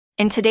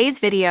In today's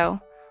video,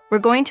 we're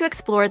going to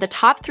explore the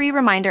top 3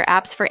 reminder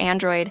apps for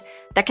Android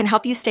that can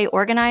help you stay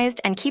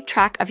organized and keep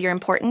track of your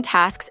important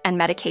tasks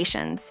and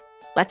medications.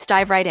 Let's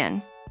dive right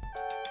in.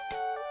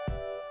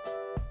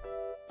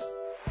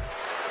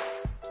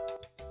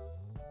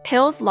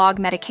 Pills Log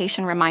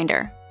Medication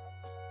Reminder.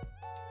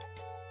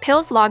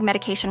 Pills Log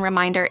Medication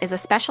Reminder is a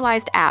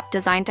specialized app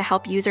designed to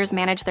help users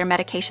manage their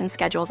medication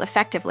schedules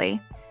effectively.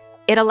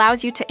 It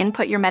allows you to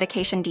input your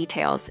medication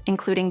details,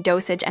 including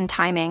dosage and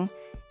timing,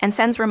 and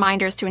sends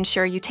reminders to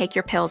ensure you take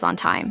your pills on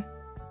time.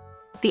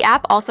 The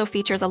app also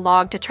features a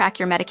log to track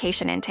your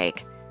medication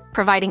intake,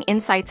 providing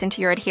insights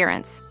into your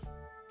adherence.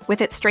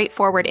 With its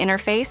straightforward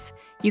interface,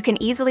 you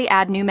can easily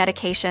add new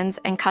medications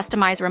and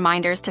customize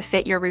reminders to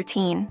fit your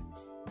routine.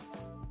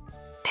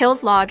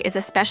 Pills Log is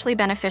especially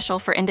beneficial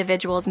for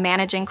individuals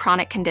managing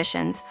chronic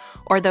conditions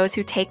or those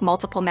who take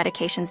multiple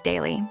medications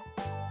daily.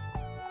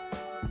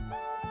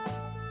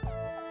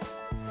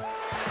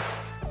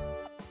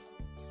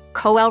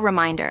 COL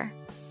Reminder.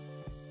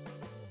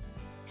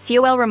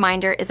 COL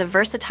Reminder is a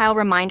versatile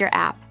reminder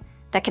app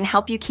that can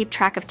help you keep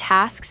track of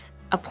tasks,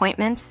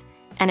 appointments,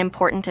 and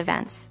important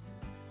events.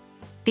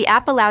 The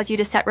app allows you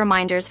to set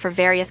reminders for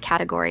various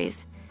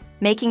categories,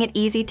 making it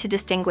easy to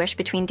distinguish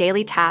between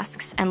daily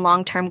tasks and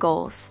long-term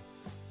goals.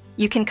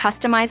 You can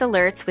customize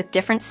alerts with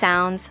different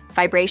sounds,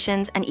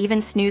 vibrations, and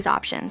even snooze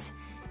options,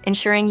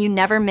 ensuring you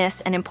never miss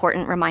an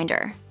important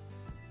reminder.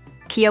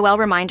 COL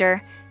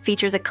Reminder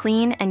features a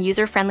clean and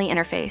user-friendly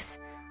interface,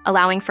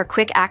 allowing for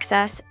quick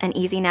access and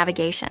easy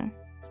navigation.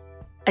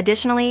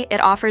 Additionally, it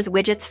offers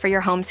widgets for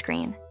your home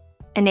screen,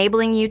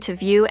 enabling you to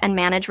view and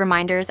manage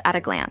reminders at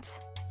a glance.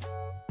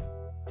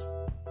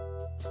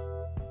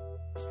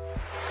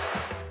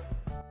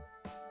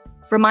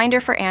 Reminder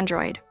for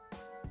Android.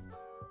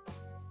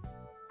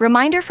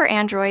 Reminder for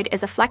Android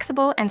is a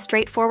flexible and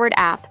straightforward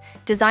app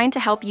designed to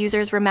help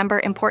users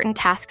remember important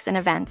tasks and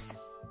events.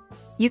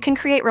 You can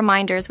create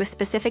reminders with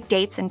specific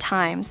dates and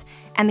times,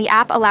 and the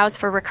app allows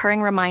for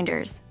recurring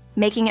reminders,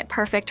 making it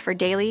perfect for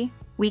daily,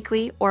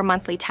 weekly, or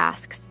monthly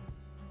tasks.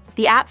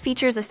 The app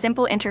features a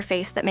simple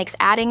interface that makes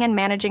adding and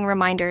managing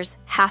reminders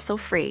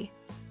hassle-free.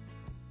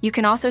 You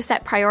can also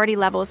set priority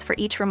levels for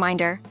each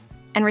reminder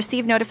and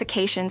receive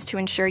notifications to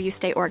ensure you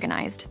stay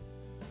organized.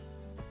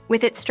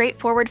 With its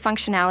straightforward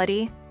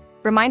functionality,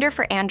 Reminder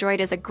for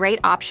Android is a great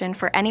option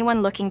for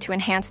anyone looking to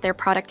enhance their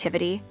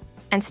productivity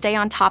and stay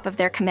on top of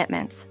their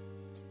commitments.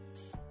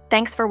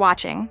 Thanks for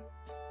watching.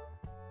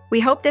 We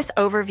hope this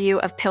overview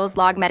of Pills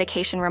Log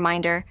Medication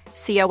Reminder,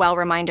 COL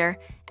Reminder,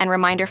 and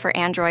Reminder for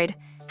Android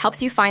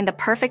helps you find the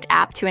perfect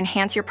app to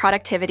enhance your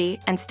productivity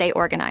and stay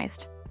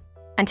organized.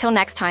 Until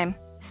next time,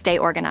 stay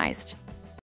organized.